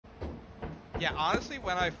Yeah, honestly,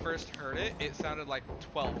 when I first heard it, it sounded like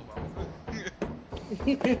 12 of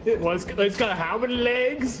them. Well, it's got how many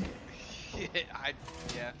legs?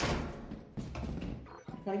 Yeah.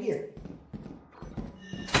 Right here.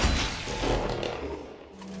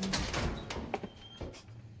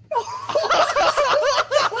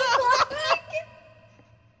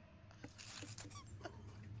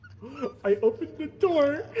 I opened the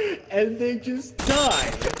door and they just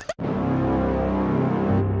died.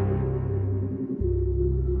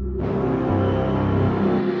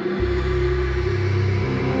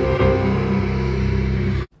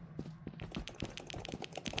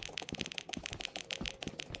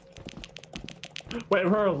 Wait,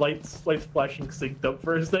 were our lights flashing synced up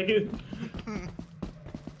for a second?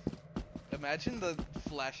 Imagine the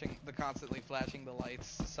constantly flashing the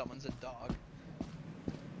lights summons a dog.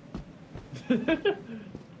 The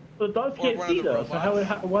dogs Or can't one see of the though, so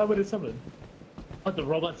robots. why would it summon? Oh, the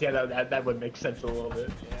robots, yeah, that would make sense a little bit.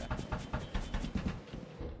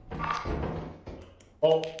 Yeah.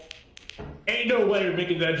 Oh, ain't no way you're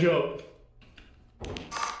making that joke.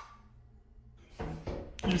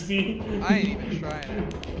 You see? I ain't even trying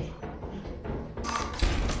it.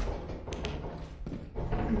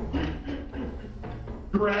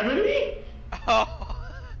 Gravity? Oh.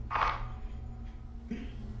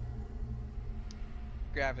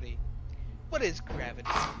 Gravity. What is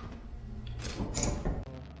gravity?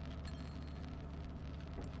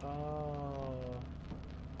 Oh.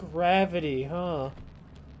 Gravity, huh?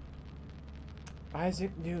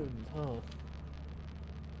 Isaac Newton, huh?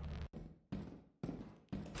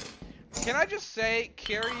 Can I just say,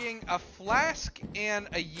 carrying a flask and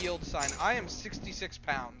a yield sign, I am 66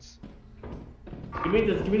 pounds. Give me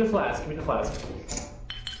the flask, give me the flask.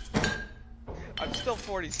 I'm still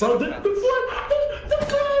 47 Bro, pounds. the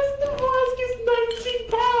flask is 19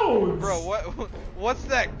 pounds! Bro, what's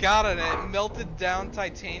that got in it? Melted down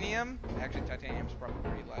titanium? Actually, titanium's probably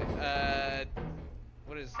pretty light.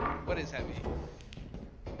 What is heavy?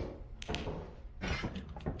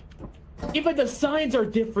 Even the signs are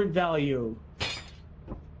different value.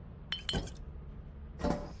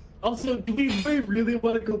 Also, do we really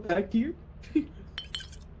want to go back here?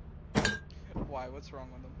 Why? What's wrong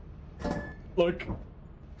with them? Look.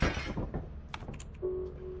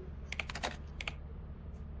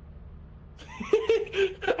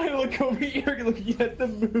 I look over here looking at the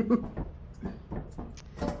moon.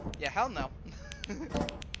 Yeah, hell no.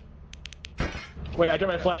 Wait, I got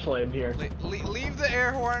my flashlight in here. Leave the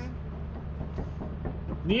air horn.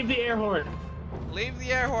 Leave the air horn. Leave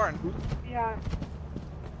the air horn. Yeah.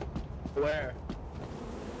 Where?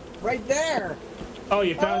 Right there. Oh,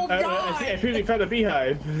 you found. Oh, I God! appear you found a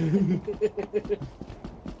beehive.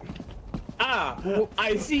 Ah,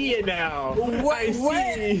 I see it now. I see.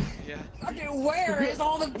 Where? Yeah. Okay, where is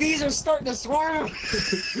all the bees are starting to swarm?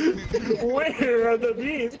 Where are the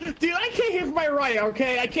bees? Dude, I can't hear from my right,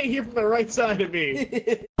 okay? I can't hear from the right side of me.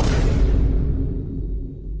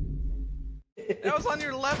 That was on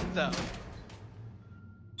your left, though.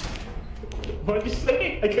 What'd you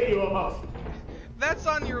say? I cut you off. That's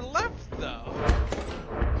on your left, though.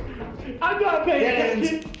 I'm not paying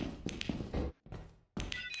attention.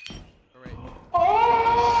 Alright.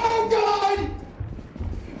 Oh God!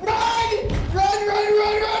 Run! Run! Run!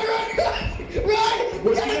 Run! Run! Run! Run! Run! We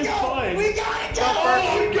gotta go! Fine. We gotta go!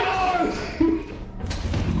 Oh God!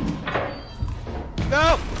 No!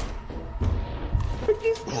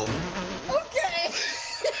 Okay.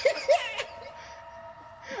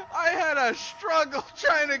 I had a struggle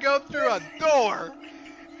trying to go through a door.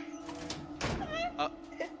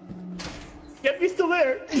 Yep, he's still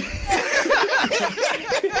there.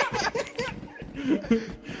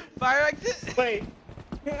 Fire exit? Wait.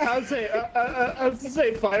 I was to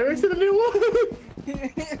say fire exit a new one?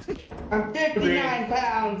 I'm 59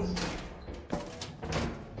 pounds.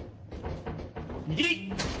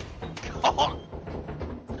 Yeet! Oh.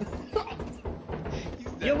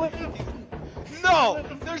 You live! No!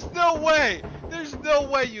 There's no way! There's no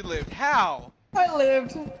way you lived. How? I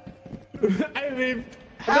lived. I lived.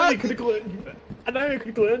 How I'm not a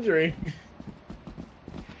critical injury.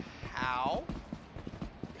 How?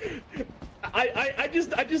 I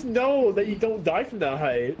just know that you don't die from that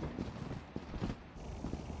height.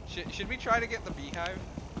 Should we try to get the beehive?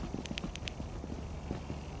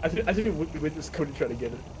 I think we witness Cody try to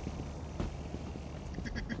get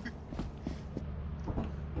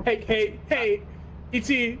it. Hey,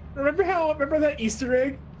 E.T. Remember that Easter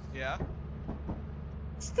egg? Yeah?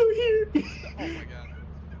 It's still here. Oh my god.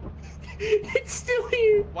 It's still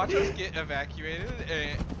here. Watch us get evacuated,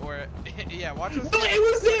 or yeah, watch us. No, it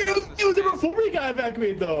was there. It was there before we got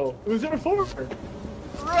evacuated, though. It was there before.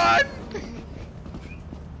 Run!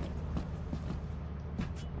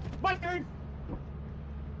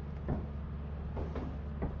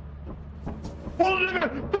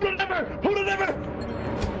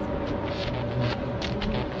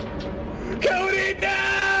 Cody,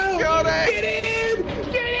 no! Cody! Get in!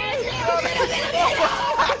 Get in!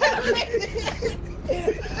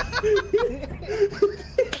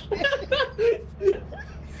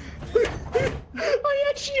 I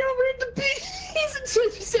actually overheard the bees and so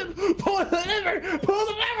she said, pull the lever! Pull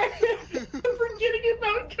the lever! I'm forgetting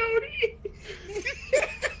about Cody!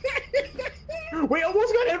 We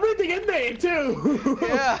almost got everything in there, too!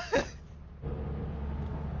 Yeah.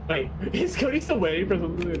 Wait, is Cody still waiting for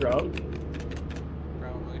something to drop?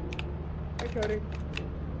 Probably. Hi, Cody.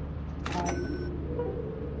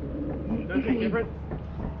 Nothing different?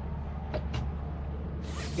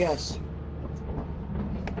 Yes.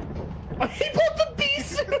 Oh, he pulled the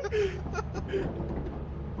beast!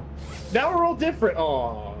 Now we're all different.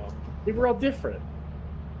 Aw. We were all different.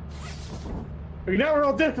 Now we're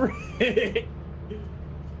all different.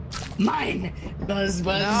 Mine! Buzz,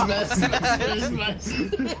 buzz, No. buzz, buzz, buzz, buzz.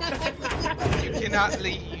 You cannot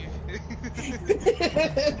leave.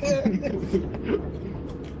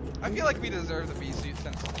 I feel like we deserve the bee suit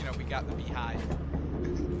since, you know, we got the beehive.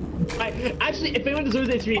 Actually, if anyone deserves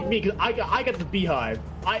it, it's me, because I got the beehive.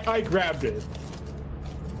 I grabbed it.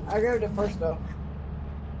 I grabbed it first, though.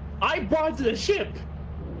 I brought it to the ship.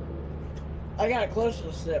 I got it close to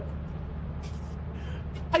the ship.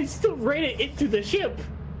 I still ran it into the ship.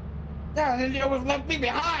 Yeah, and it was left me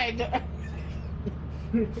behind.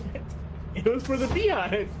 It was for the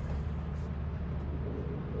beehive.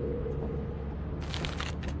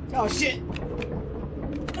 Oh shit!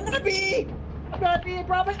 I'm gonna be a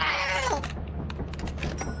promise. Ow!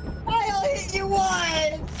 I'll hit you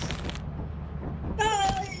once.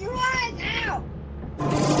 I'll hit you once. Ow!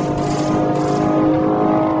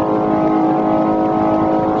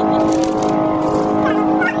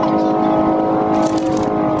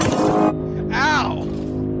 Ow!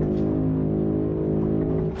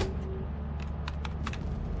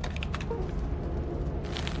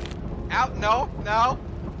 Out! No! No!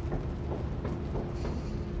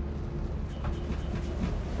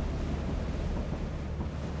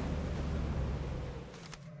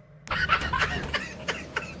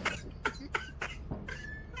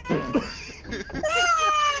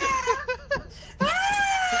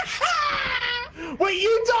 Wait,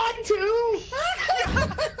 you died too?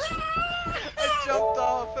 I jumped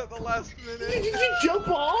off at the last Did minute. you jump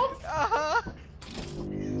off? Uh-huh.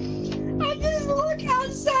 I just look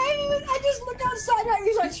outside. I just look outside. I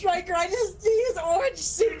use my striker. I just see his orange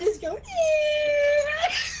suit just go.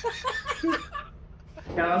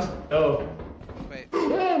 Oh. Wait.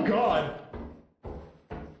 Oh God.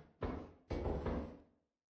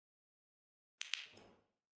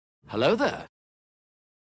 Hello there.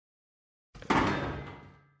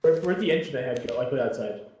 Where'd the internet head go? I put it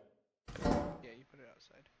outside. Yeah, you put it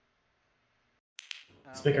outside.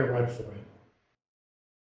 Let's make a run for it.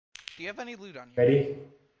 Do you have any loot on you? Ready?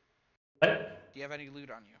 What? Do you have any loot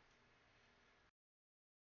on you?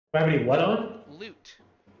 Do I have any what on? Loot.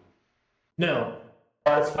 No.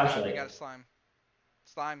 Oh, it's We flashlight. got a slime.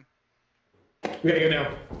 Slime. We gotta go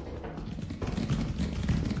now.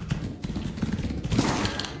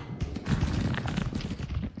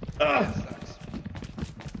 That Ugh. sucks.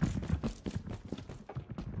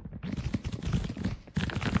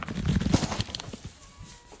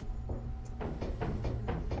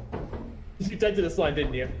 You died to the slime,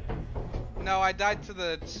 didn't you? No, I died to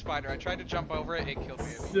the spider. I tried to jump over it. It killed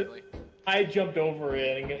me immediately. I jumped over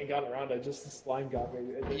it and got around it. Just the slime got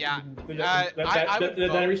me. Yeah, Then I would I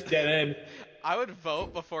vote. reached dead end. I would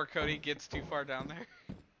vote before Cody gets too far down there.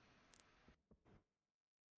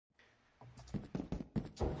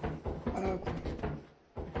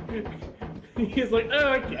 He's like,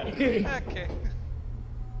 oh, okay. Okay.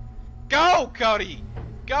 Go, Cody!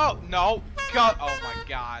 Go! No! Go! Oh my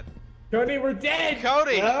god. Cody, we're dead!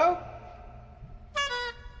 Cody! No?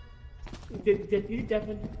 You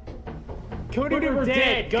deafened? Cody, we're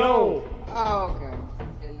dead! Go! Oh, okay.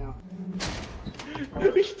 Didn't know.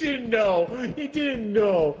 He didn't know! He didn't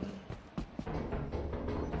know!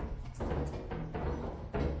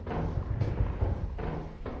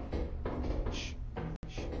 Shh.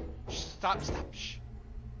 Shh. Shh. Stop, stop, shh.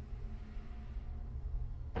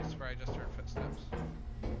 I swear I just heard footsteps.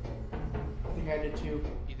 I think I did too.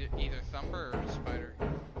 Either Thumper or Spider.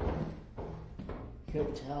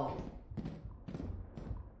 Couldn't tell.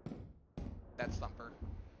 That's Thumper.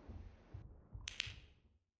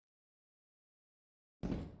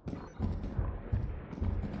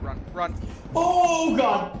 Run, run! Oh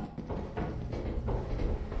God!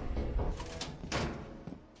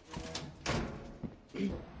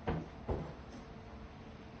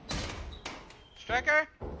 Striker?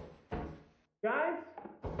 Guys?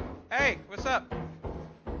 Hey, what's up?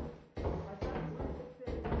 I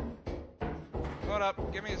Hold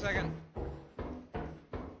up. Give me a second.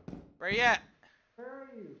 Where you at? Where are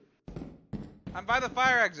you? I'm by the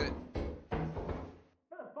fire exit.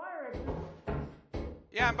 Where the fire exit?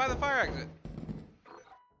 Yeah, I'm by the fire exit.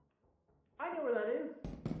 I know where that is.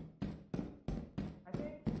 I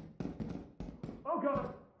think. Oh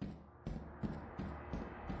god.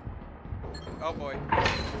 Oh boy.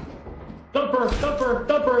 Thumper, thumper,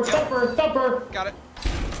 thumper, thumper, thumper. Got it.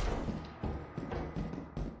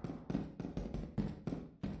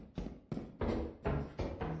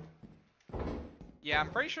 Yeah,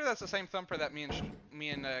 I'm pretty sure that's the same thumper that me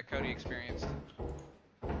and Cody experienced.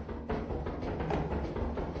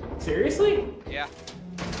 Seriously? Yeah.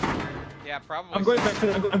 Yeah, probably. I'm going back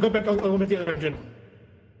to I'm going back to the other engine.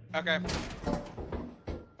 Okay.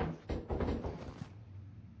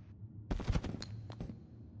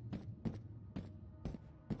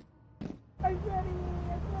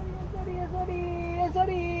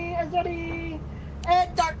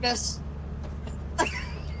 And darkness.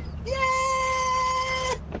 Yeah!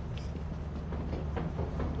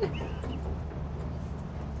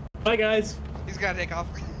 Bye guys. He's gotta take off.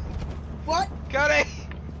 What? Cody!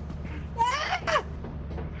 Ah!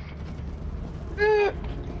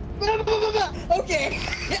 Okay.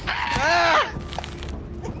 Ah!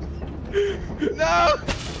 No!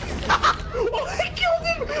 Oh, I killed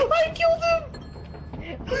him! I killed him! I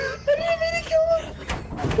didn't mean to kill him!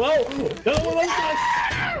 Well, that one was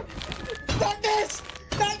Darkness!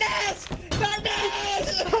 Darkness!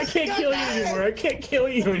 Darkness! I can't kill you anymore. I can't kill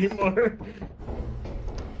you anymore.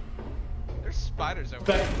 There's spiders over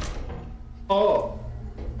But, there. oh.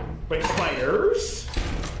 Wait, spiders?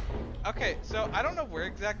 Okay, so I don't know where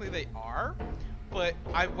exactly they are, but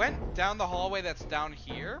I went down the hallway that's down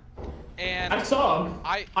here, and I saw him.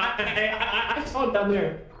 I I saw him down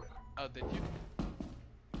there. oh, did you?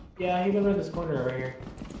 Yeah, he went around this corner over here.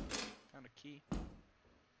 Found a key.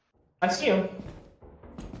 I see him.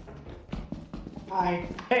 Hi.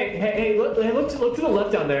 Hey, look to the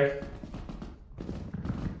left down there.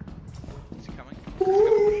 Is he coming?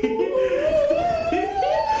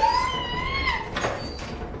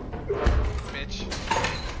 Bitch.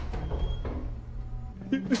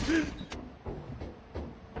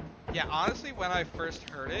 Yeah, honestly, when I first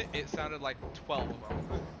heard it, it sounded like 12 of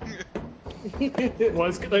them. Well,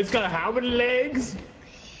 it's got how many legs?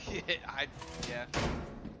 Yeah.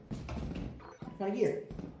 Right here.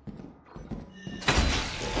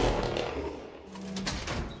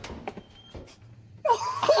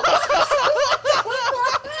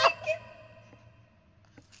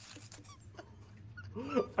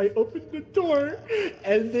 I opened the door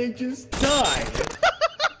and they just died.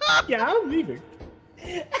 Yeah, I'm leaving.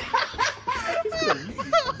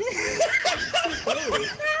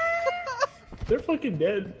 They're fucking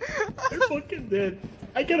dead. They're fucking dead.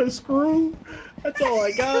 I got a screw. That's all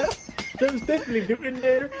I got. There's definitely loot in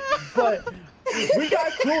there, but we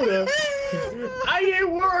got quota. I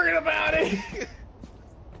ain't worried about it.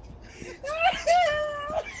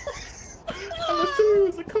 I'm assuming it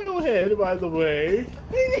was a cuddle head, by the way.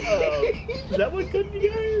 Is that what killed you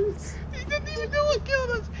guys? He didn't even know what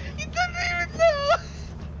killed us! He didn't even know!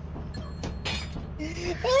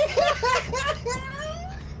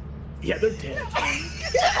 Yeah, they're dead.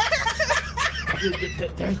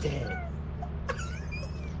 They're dead.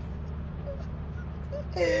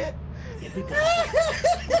 Yeah, they died.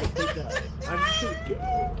 They died. I'm just gonna go.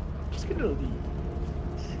 I'm just gonna leave.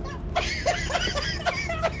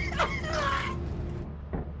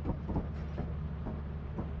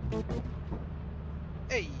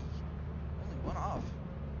 Hey! Only one off.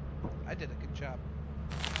 I did a good job.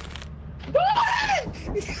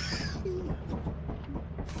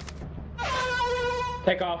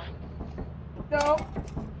 Take off. No.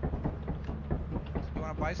 You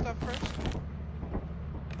wanna buy stuff first?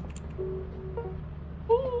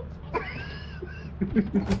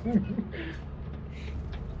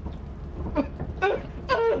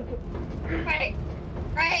 Right.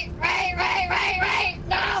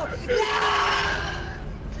 No!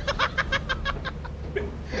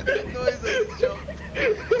 That noise is a joke.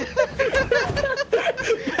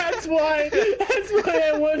 That's why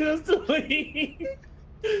I wanted us to leave.